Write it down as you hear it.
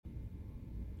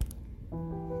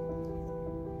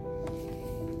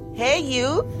Hey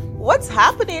you, what's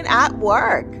happening at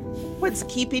work? What's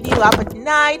keeping you up at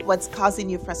night? What's causing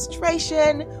you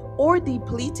frustration or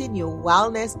depleting your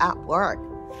wellness at work?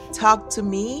 Talk to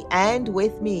me and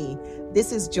with me.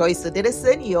 This is Joyce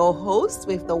Odidison, your host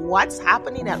with the What's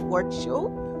Happening at Work show,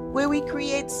 where we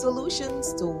create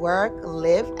solutions to work,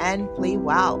 live, and play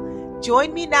well.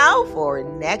 Join me now for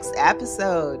next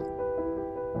episode.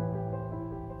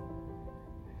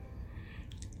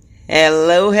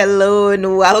 Hello,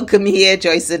 and welcome here,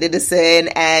 Joyce Odidison,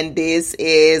 and this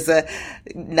is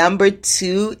number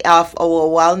 2 of our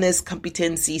Wellness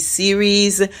Competency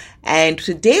series, and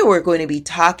today we're going to be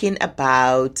talking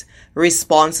about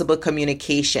responsible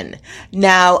communication.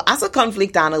 Now, as a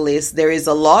conflict analyst, there is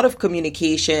a lot of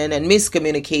communication and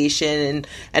miscommunication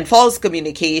and false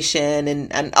communication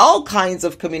and all kinds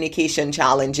of communication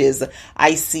challenges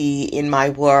I see in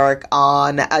my work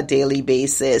on a daily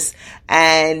basis.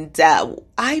 And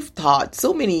I've taught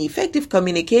so many effective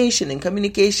communication and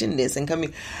communication this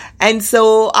and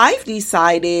so I've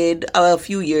decided a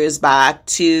few years back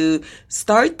to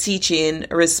start teaching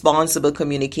responsible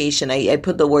communication. I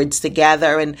put the words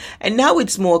together and now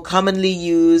it's more commonly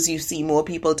used. You see more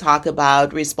people talk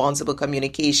about responsible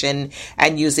communication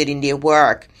and use it in their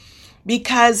work.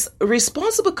 Because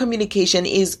responsible communication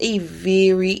is a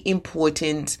very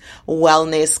important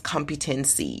wellness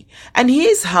competency. And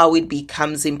here's how it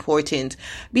becomes important.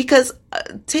 Because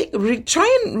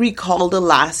try and recall the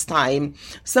last time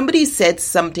somebody said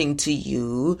something to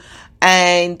you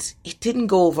and it didn't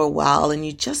go over well and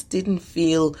you just didn't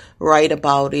feel right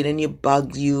about it and it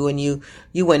bugged you and you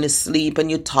went to sleep and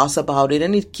you toss about it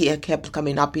and it kept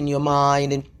coming up in your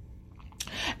mind and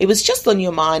it was just on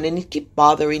your mind and it kept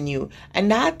bothering you. And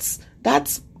that's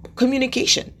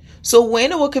communication. So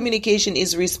when our communication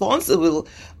is responsible,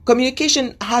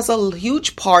 communication has a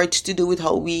huge part to do with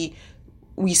how we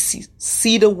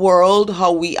see the world,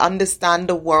 how we understand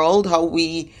the world, how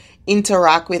we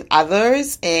interact with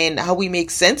others, and how we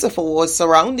make sense of our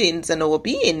surroundings and our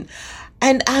being.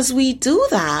 And as we do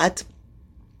that,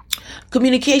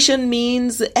 communication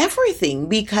means everything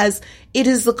because it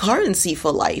is the currency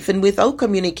for life. And without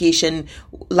communication,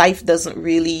 life doesn't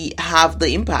really have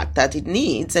the impact that it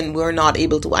needs. And we're not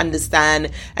able to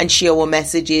understand and share our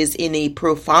messages in a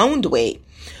profound way.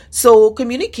 So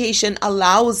communication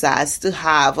allows us to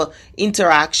have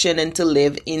interaction and to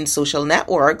live in social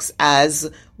networks as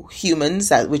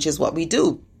humans, which is what we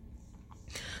do.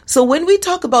 So when we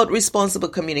talk about responsible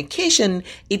communication,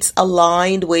 it's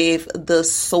aligned with the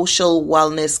social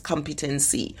wellness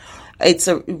competency. It's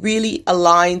really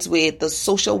aligns with the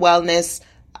social wellness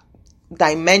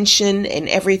dimension and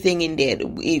everything in there.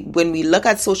 When we look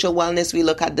at social wellness, we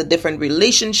look at the different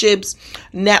relationships,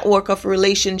 network of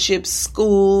relationships,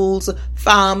 schools,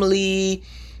 family,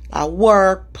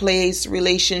 workplace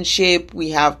relationship, we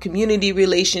have community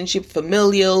relationship,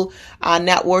 familial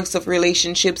networks of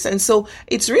relationships. And so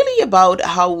it's really about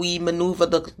how we maneuver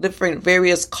the different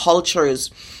various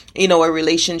cultures in our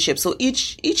relationship. So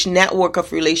each network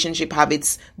of relationship have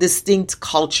its distinct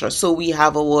culture. So we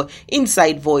have our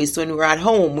inside voice when we're at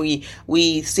home.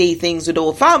 We say things with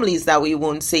our families that we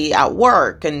won't say at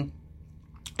work. And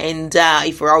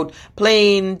if we're out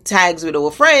playing tags with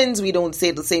our friends, we don't say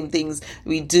the same things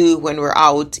we do when we're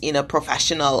out in a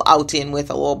professional outing with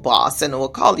our boss and our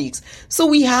colleagues. So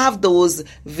we have those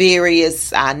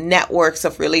various networks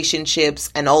of relationships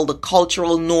and all the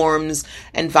cultural norms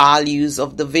and values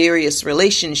of the various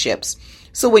relationships.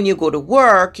 So when you go to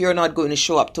work, you're not going to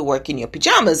show up to work in your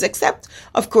pajamas, except,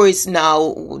 of course,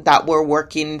 now that we're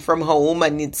working from home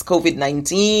and it's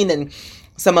COVID-19 and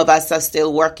some of us are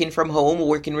still working from home,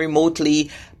 working remotely.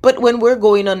 But when we're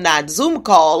going on that Zoom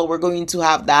call, or we're going to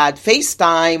have that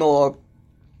FaceTime, or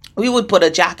we would put a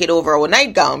jacket over our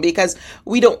nightgown because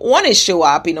we don't want to show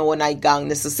up in our nightgown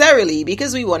necessarily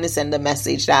because we want to send a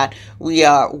message that we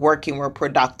are working, we're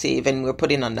productive, and we're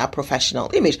putting on that professional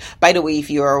image. By the way,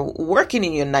 if you're working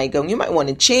in your nightgown, you might want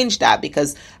to change that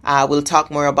because we'll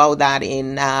talk more about that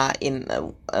in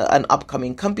an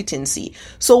upcoming competency.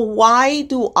 So why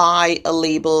do I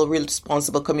label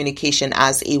responsible communication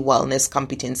as a wellness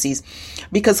competencies?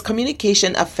 Because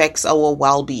communication affects our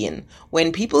well-being.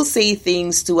 When people say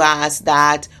things to us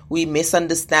that we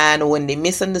misunderstand, or when they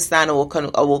misunderstand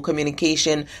our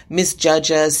communication,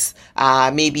 misjudge us,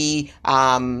 maybe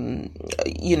lie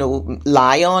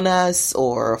on us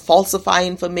or falsify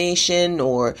information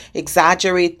or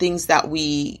exaggerate things that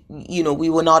we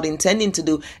were not intending to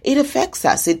do, it affects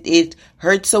us. It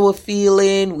hurts our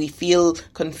feeling. We feel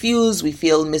confused. We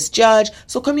feel misjudged.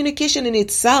 So communication in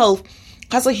itself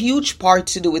has a huge part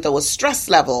to do with our stress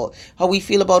level, how we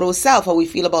feel about ourselves, how we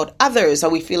feel about others, how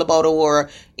we feel about our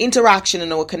interaction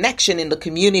and our connection in the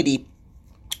community.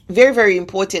 Very, very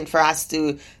important for us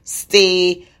to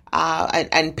stay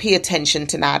and pay attention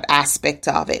to that aspect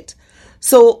of it.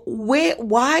 So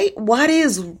what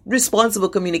is responsible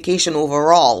communication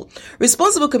overall?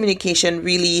 Responsible communication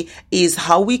really is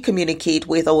how we communicate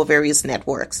with our various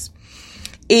networks.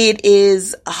 It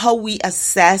is how we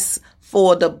assess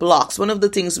for the blocks. One of the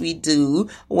things we do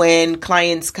when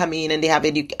clients come in and they have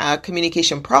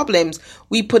communication problems,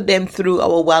 we put them through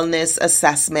our wellness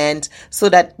assessment so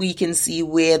that we can see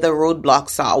where the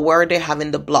roadblocks are, where they're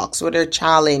having the blocks, where they're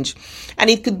challenged. And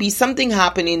it could be something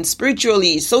happening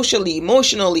spiritually, socially,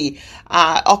 emotionally,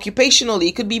 occupationally.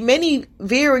 It could be many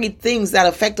varied things that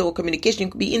affect our communication.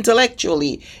 It could be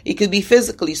intellectually. It could be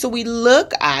physically. So we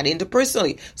look at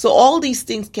interpersonally. So all these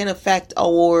things can affect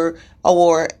our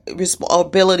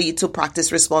ability to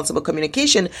practice responsible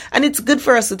communication. And it's good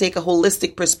for us to take a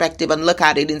holistic perspective and look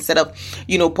at it instead of,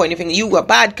 pointing finger, you a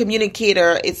bad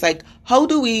communicator. It's like, what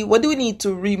do we need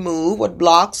to remove? What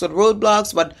blocks, what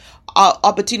roadblocks, what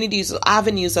opportunities,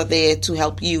 avenues are there to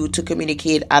help you to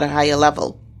communicate at a higher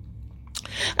level?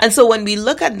 And so when we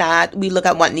look at that, we look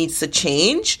at what needs to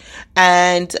change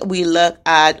and we look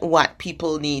at what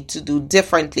people need to do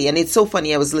differently. And it's so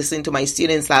funny. I was listening to my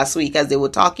students last week as they were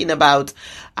talking about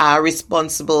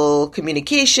responsible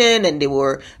communication, and they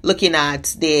were looking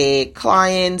at their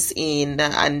clients and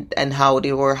how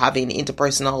they were having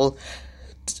interpersonal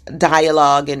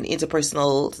dialogue and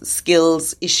interpersonal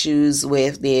skills issues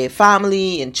with their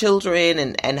family and children,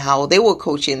 and how they were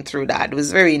coaching through that. It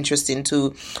was very interesting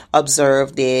to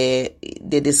observe the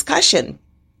discussion.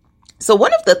 So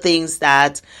one of the things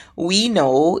that we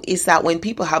know is that when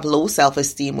people have low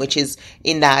self-esteem, which is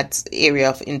in that area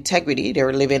of integrity,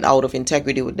 they're living out of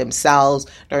integrity with themselves,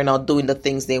 they're not doing the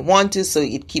things they want to, so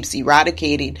it keeps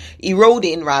eroding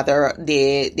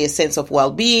their sense of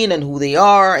well-being and who they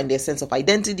are, and their sense of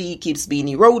identity keeps being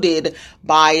eroded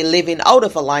by living out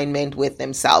of alignment with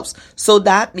themselves. So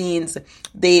that means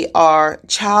they are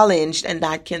challenged, and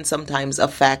that can sometimes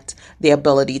affect their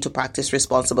ability to practice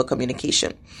responsible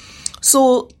communication.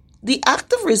 So the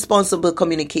act of responsible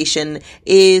communication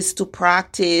is to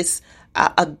practice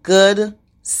a good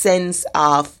sense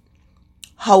of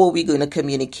how are we going to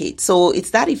communicate. So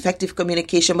it's that effective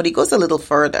communication, but it goes a little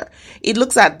further. It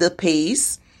looks at the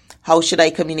pace. How should I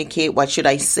communicate? What should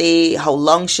I say? How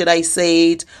long should I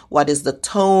say it? What is the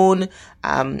tone?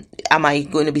 Am I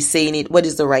going to be saying it? What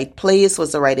is the right place?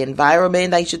 What's the right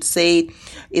environment I should say it?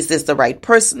 Is this the right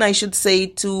person I should say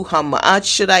it to? How much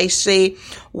should I say?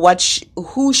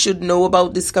 Who should know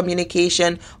about this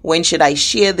communication? When should I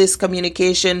share this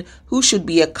communication? Who should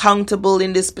be accountable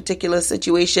in this particular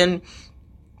situation?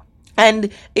 And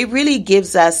it really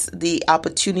gives us the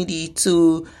opportunity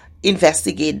to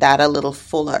investigate that a little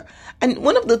fuller. And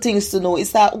one of the things to know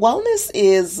is that wellness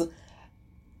is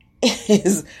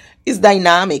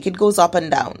dynamic. It goes up and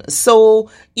down.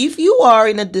 So if you are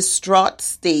in a distraught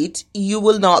state, you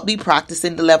will not be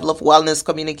practicing the level of wellness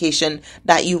communication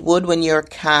that you would when you're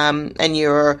calm and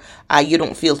you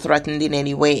don't feel threatened in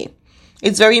any way.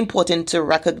 It's very important to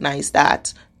recognize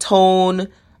that tone,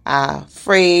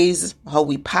 phrase, how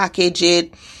we package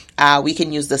it. We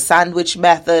can use the sandwich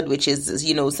method, which is,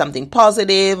 something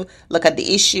positive, look at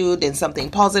the issue, then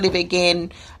something positive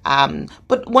again.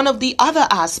 But one of the other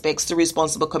aspects to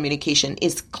responsible communication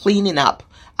is cleaning up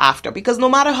after, because no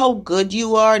matter how good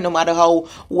you are, no matter how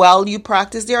well you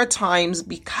practice, there are times,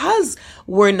 because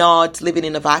we're not living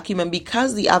in a vacuum and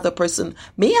because the other person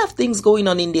may have things going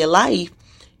on in their life,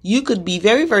 you could be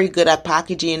very, very good at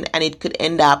packaging and it could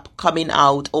end up coming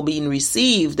out or being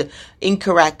received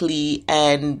incorrectly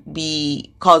and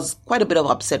cause quite a bit of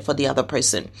upset for the other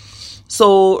person.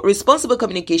 So responsible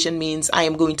communication means I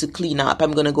am going to clean up.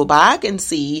 I'm going to go back and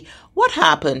see what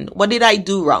happened. What did I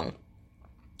do wrong?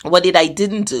 What did I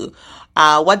didn't do?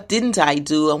 What didn't I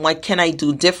do, and what can I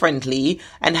do differently,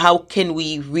 and how can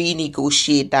we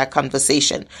renegotiate that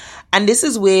conversation? And this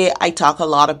is where I talk a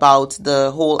lot about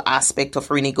the whole aspect of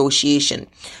renegotiation.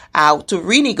 To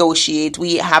renegotiate,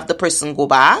 we have the person go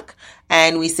back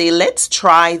and we say, let's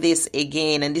try this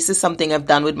again. And this is something I've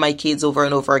done with my kids over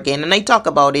and over again. And I talk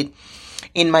about it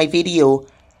in my video.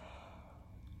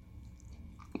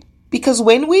 Because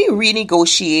when we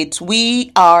renegotiate,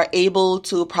 we are able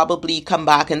to probably come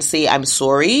back and say, I'm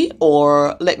sorry,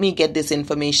 or let me get this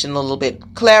information a little bit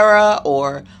clearer,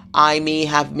 or I may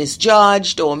have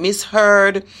misjudged or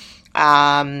misheard.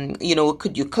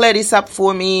 Could you clear this up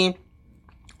for me?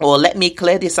 Or let me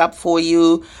clear this up for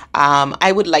you. I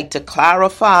would like to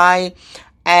clarify.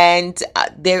 and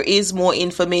there is more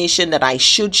information that I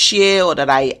should share, or that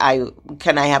I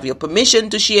have your permission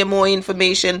to share more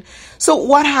information. So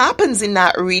what happens in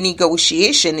that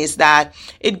renegotiation is that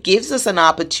it gives us an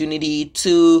opportunity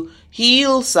to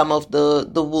heal some of the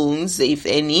wounds, if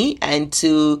any, and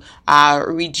to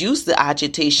reduce the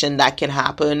agitation that can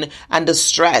happen and the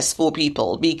stress for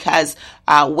people. Because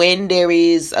when there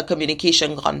is a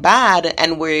communication gone bad,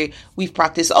 and we've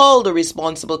practiced all the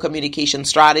responsible communication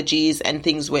strategies and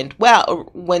things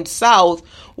went south,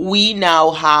 we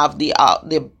now have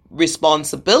the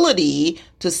responsibility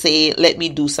to say, let me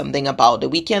do something about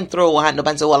it. We can't throw a hand up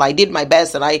and say, well, I did my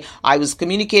best and I was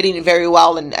communicating very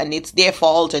well, and it's their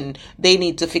fault and they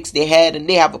need to fix their head and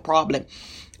they have a problem.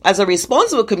 As a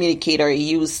responsible communicator,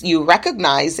 you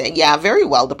recognize that, yeah, very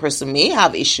well, the person may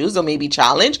have issues or may be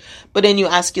challenged, but then you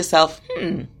ask yourself,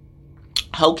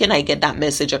 how can I get that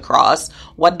message across?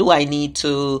 What do I need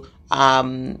to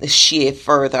share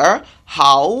further?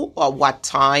 How or what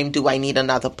time do I need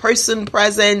another person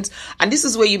present? And this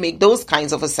is where you make those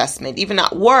kinds of assessment. Even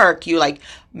at work, you're like,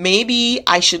 maybe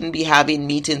I shouldn't be having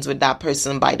meetings with that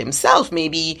person by themselves.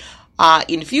 Maybe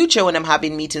in future, when I'm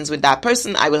having meetings with that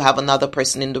person, I will have another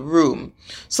person in the room.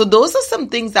 So those are some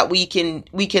things that we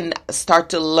can start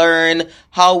to learn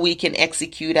how we can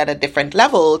execute at a different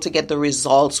level to get the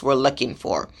results we're looking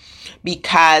for.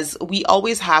 Because we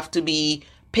always have to be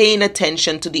paying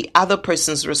attention to the other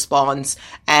person's response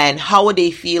and how are they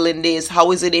feeling this?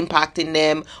 How is it impacting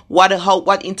them?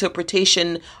 What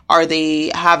interpretation are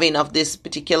they having of this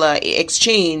particular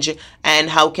exchange? And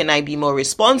how can I be more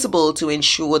responsible to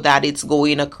ensure that it's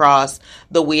going across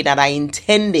the way that I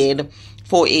intended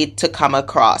for it to come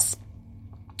across?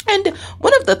 And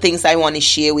one of the things I want to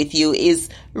share with you is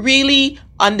really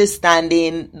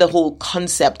understanding the whole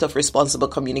concept of responsible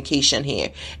communication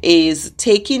here is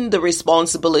taking the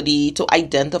responsibility to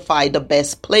identify the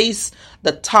best place,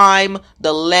 the time,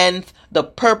 the length, the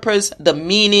purpose, the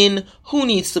meaning, who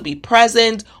needs to be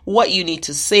present, what you need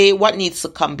to say, what needs to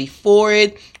come before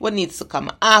it, what needs to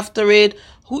come after it,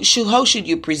 how should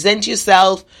you present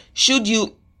yourself, should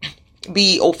you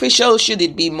be official? Should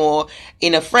it be more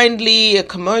in a friendly, a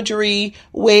camaraderie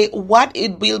way? What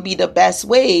it will be the best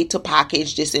way to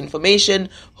package this information?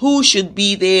 Who should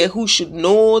be there? Who should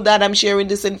know that I'm sharing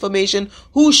this information?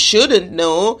 Who shouldn't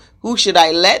know? Who should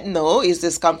I let know? Is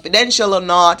this confidential or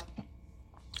not?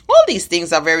 All these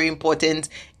things are very important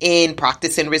in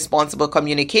practicing responsible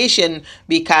communication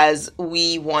because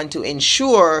we want to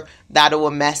ensure that our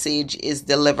message is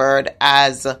delivered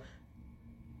as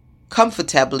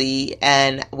comfortably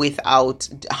and without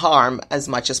harm as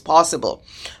much as possible.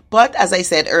 But as I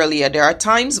said earlier, there are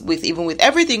times even with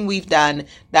everything we've done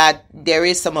that there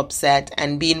is some upset,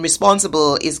 and being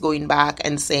responsible is going back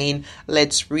and saying,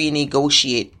 let's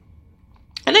renegotiate.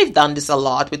 And I've done this a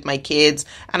lot with my kids,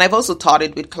 and I've also taught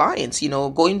it with clients,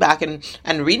 going back and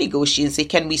renegotiate and say,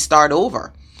 can we start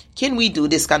over? Can we do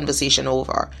this conversation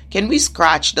over? Can we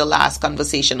scratch the last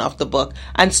conversation of the book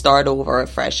and start over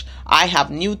afresh? I have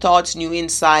new thoughts, new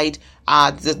insight.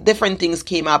 The different things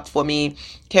came up for me.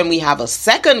 Can we have a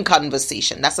second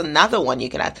conversation? That's another one you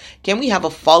can ask. Can we have a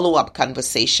follow-up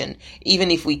conversation?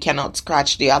 Even if we cannot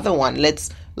scratch the other one,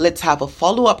 let's have a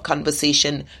follow-up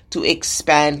conversation to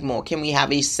expand more. Can we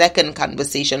have a second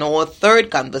conversation or a third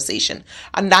conversation?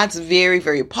 And that's very,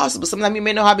 very possible. Sometimes you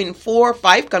may not having 4 or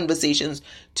 5 conversations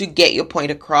to get your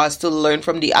point across, to learn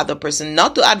from the other person,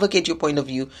 not to advocate your point of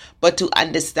view, but to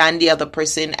understand the other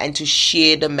person and to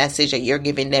share the message that you're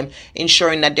giving them,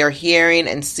 ensuring that they're hearing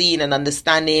and seeing and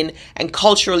understanding and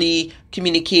culturally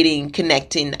communicating,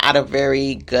 connecting at a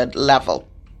very good level.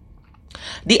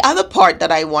 The other part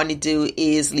that I want to do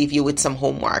is leave you with some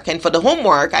homework. And for the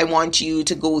homework, I want you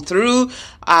to go through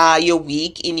your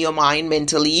week in your mind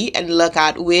mentally and look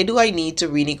at, where do I need to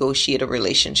renegotiate a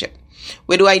relationship?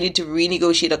 Where do I need to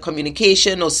renegotiate a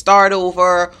communication or start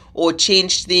over or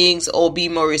change things or be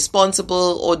more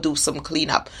responsible or do some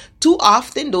cleanup? Too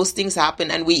often those things happen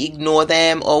and we ignore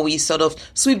them, or we sort of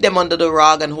sweep them under the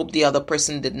rug and hope the other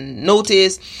person didn't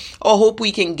notice, or hope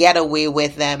we can get away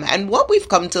with them. And what we've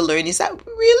come to learn is that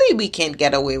really we can't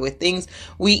get away with things.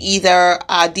 We either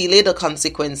delay the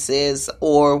consequences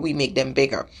or we make them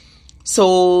bigger.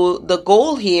 So the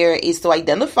goal here is to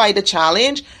identify the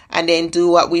challenge and then do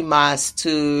what we must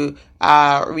to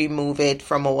remove it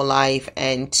from our life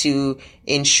and to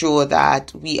ensure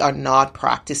that we are not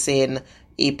practicing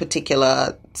a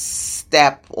particular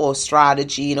step or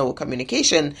strategy in our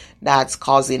communication that's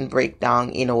causing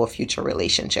breakdown in our future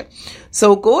relationship.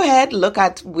 So go ahead, look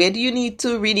at, where do you need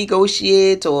to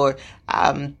renegotiate, or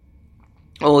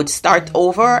or start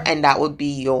over, and that would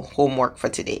be your homework for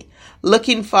today.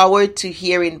 Looking forward to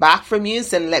hearing back from you,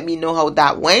 so let me know how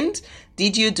that went.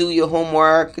 Did you do your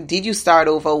homework? Did you start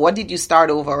over? What did you start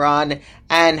over on?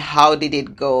 And how did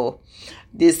it go?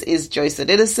 This is Joyce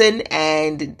Edison,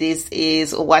 and this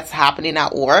is what's happening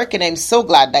at work. And I'm so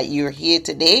glad that you're here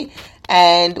today.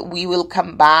 And we will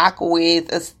come back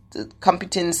with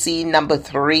competency number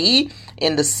 3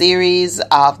 in the series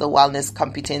of the wellness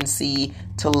competency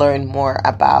to learn more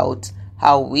about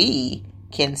how we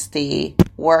can stay,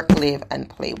 work, live, and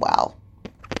play well.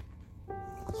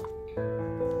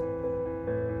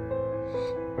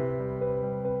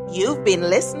 You've been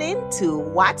listening to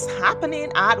What's Happening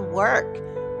at Work.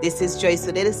 This is Joyce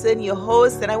Edison, your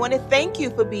host, and I want to thank you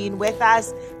for being with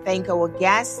us. Thank our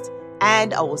guests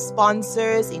and our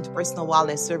sponsors, Interpersonal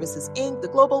Wellness Services, Inc., the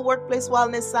Global Workplace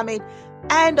Wellness Summit,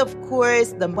 and of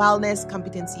course, the Wellness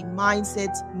Competency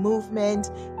Mindset Movement.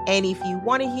 And if you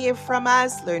want to hear from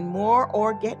us, learn more,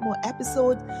 or get more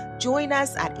episodes, join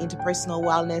us at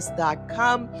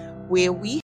interpersonalwellness.com, where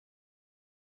we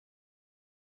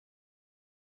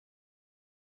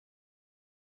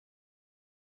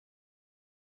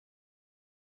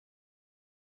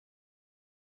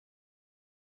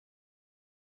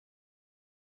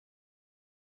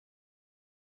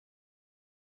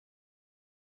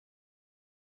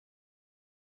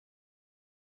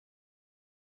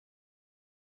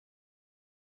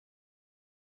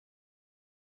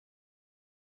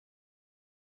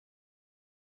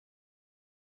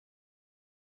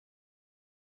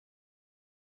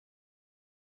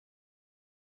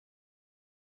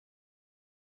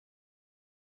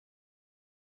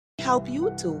help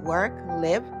you to work,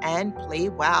 live, and play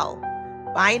well.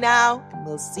 Bye now, and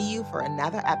we'll see you for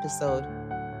another episode.